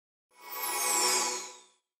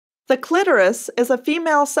The clitoris is a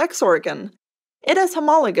female sex organ. It is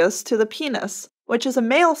homologous to the penis, which is a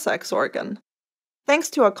male sex organ. Thanks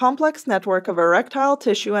to a complex network of erectile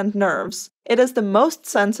tissue and nerves, it is the most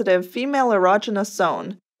sensitive female erogenous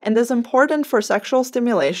zone and is important for sexual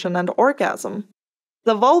stimulation and orgasm.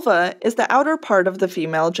 The vulva is the outer part of the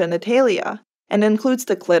female genitalia and includes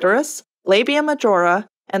the clitoris, labia majora,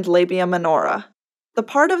 and labia minora. The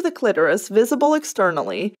part of the clitoris visible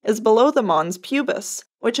externally is below the mons pubis,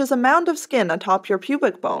 which is a mound of skin atop your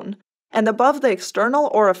pubic bone, and above the external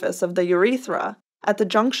orifice of the urethra, at the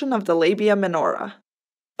junction of the labia minora.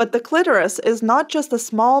 But the clitoris is not just a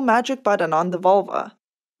small magic button on the vulva.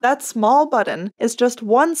 That small button is just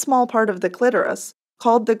one small part of the clitoris,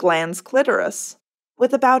 called the glans clitoris.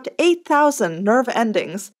 With about 8,000 nerve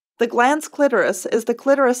endings, the glans clitoris is the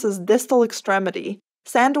clitoris's distal extremity,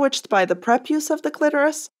 sandwiched by the prepuce of the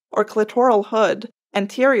clitoris, or clitoral hood,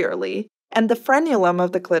 anteriorly, and the frenulum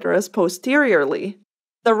of the clitoris posteriorly.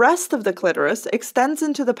 The rest of the clitoris extends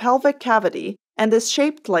into the pelvic cavity and is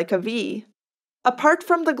shaped like a V. Apart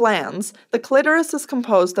from the glans, the clitoris is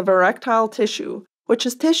composed of erectile tissue, which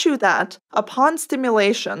is tissue that, upon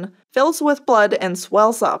stimulation, fills with blood and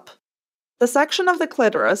swells up. The section of the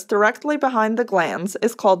clitoris directly behind the glans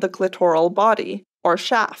is called the clitoral body, or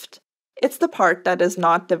shaft. It's the part that is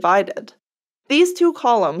not divided. These two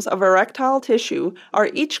columns of erectile tissue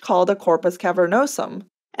are each called a corpus cavernosum,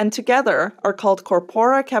 and together are called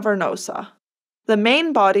corpora cavernosa. The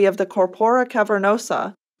main body of the corpora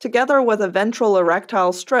cavernosa, together with a ventral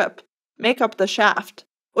erectile strip, make up the shaft,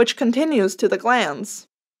 which continues to the glans.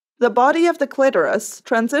 The body of the clitoris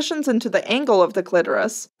transitions into the angle of the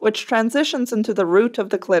clitoris, which transitions into the root of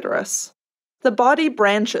the clitoris. The body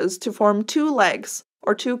branches to form two legs,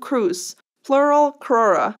 or two crus, plural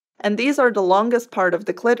crura, and these are the longest part of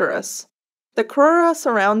the clitoris. The crura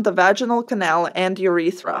surround the vaginal canal and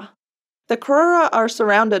urethra. The crura are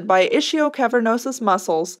surrounded by ischiocavernosus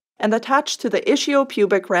muscles and attached to the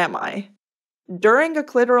ischiopubic rami. During a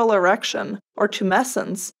clitoral erection, or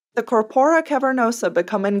tumescence, the corpora cavernosa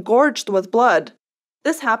become engorged with blood.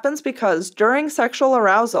 This happens because, during sexual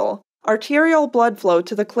arousal, arterial blood flow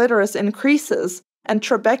to the clitoris increases, and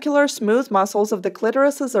trabecular smooth muscles of the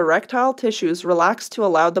clitoris's erectile tissues relax to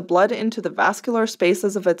allow the blood into the vascular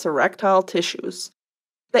spaces of its erectile tissues.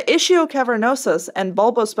 The ischiocavernosus and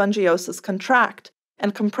bulbospongiosus contract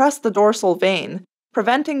and compress the dorsal vein,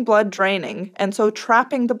 preventing blood draining and so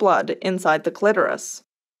trapping the blood inside the clitoris.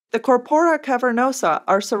 The corpora cavernosa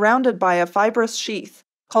are surrounded by a fibrous sheath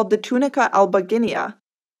called the tunica albuginea.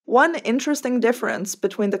 One interesting difference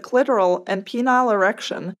between the clitoral and penile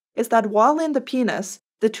erection is that while in the penis,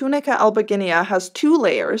 the tunica albuginea has 2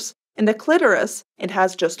 layers, in the clitoris, it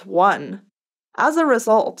has just 1. As a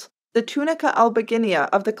result, the tunica albuginea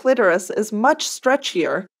of the clitoris is much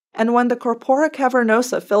stretchier, and when the corpora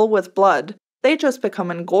cavernosa fill with blood, they just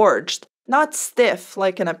become engorged, not stiff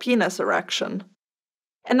like in a penis erection.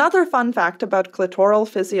 Another fun fact about clitoral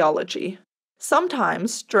physiology.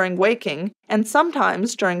 Sometimes during waking, and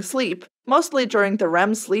sometimes during sleep, mostly during the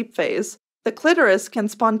REM sleep phase, the clitoris can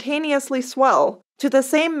spontaneously swell to the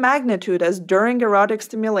same magnitude as during erotic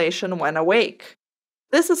stimulation when awake.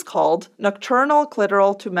 This is called nocturnal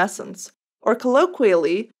clitoral tumescence, or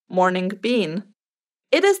colloquially, morning bean.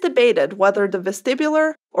 It is debated whether the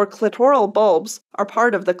vestibular or clitoral bulbs are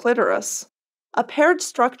part of the clitoris. A paired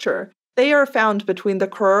structure, they are found between the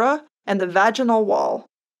crura and the vaginal wall.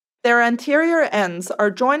 Their anterior ends are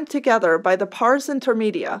joined together by the pars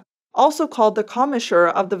intermedia, also called the commissure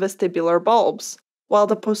of the vestibular bulbs, while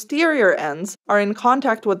the posterior ends are in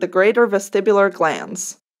contact with the greater vestibular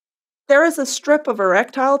glans. There is a strip of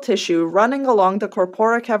erectile tissue running along the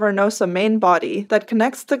corpora cavernosa main body that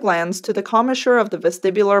connects the glans to the commissure of the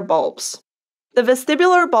vestibular bulbs. The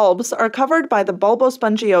vestibular bulbs are covered by the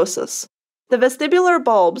bulbospongiosus. The vestibular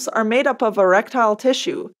bulbs are made up of erectile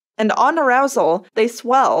tissue, and on arousal, they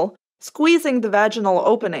swell, squeezing the vaginal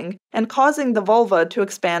opening and causing the vulva to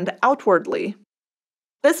expand outwardly.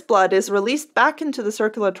 This blood is released back into the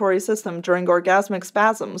circulatory system during orgasmic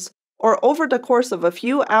spasms, or over the course of a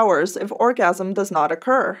few hours if orgasm does not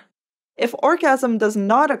occur. If orgasm does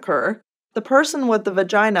not occur, the person with the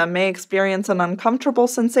vagina may experience an uncomfortable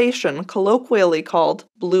sensation colloquially called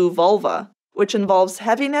blue vulva, which involves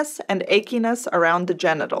heaviness and achiness around the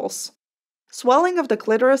genitals. Swelling of the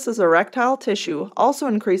clitoris's erectile tissue also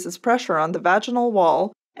increases pressure on the vaginal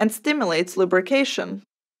wall and stimulates lubrication.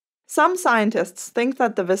 Some scientists think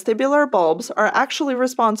that the vestibular bulbs are actually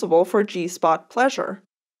responsible for G-spot pleasure.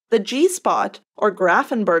 The G-spot, or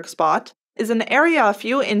Grafenberg spot, is an area a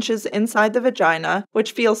few inches inside the vagina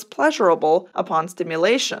which feels pleasurable upon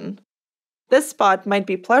stimulation. This spot might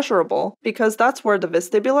be pleasurable because that's where the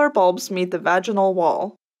vestibular bulbs meet the vaginal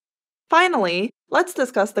wall. Finally, let's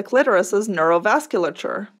discuss the clitoris's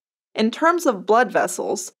neurovasculature. In terms of blood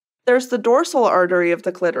vessels, there's the dorsal artery of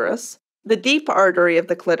the clitoris, the deep artery of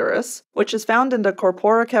the clitoris, which is found in the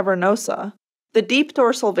corpora cavernosa, the deep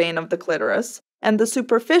dorsal vein of the clitoris, and the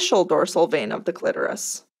superficial dorsal vein of the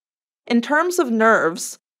clitoris. In terms of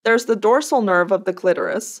nerves, there's the dorsal nerve of the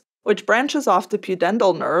clitoris, which branches off the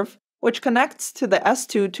pudendal nerve, which connects to the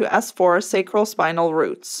S2 to S4 sacral spinal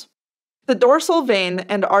roots. The dorsal vein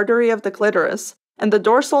and artery of the clitoris and the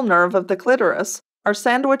dorsal nerve of the clitoris are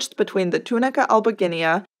sandwiched between the tunica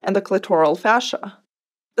albuginea and the clitoral fascia.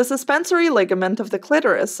 The suspensory ligament of the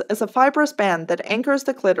clitoris is a fibrous band that anchors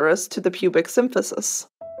the clitoris to the pubic symphysis.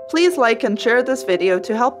 Please like and share this video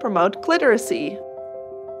to help promote clitorisy.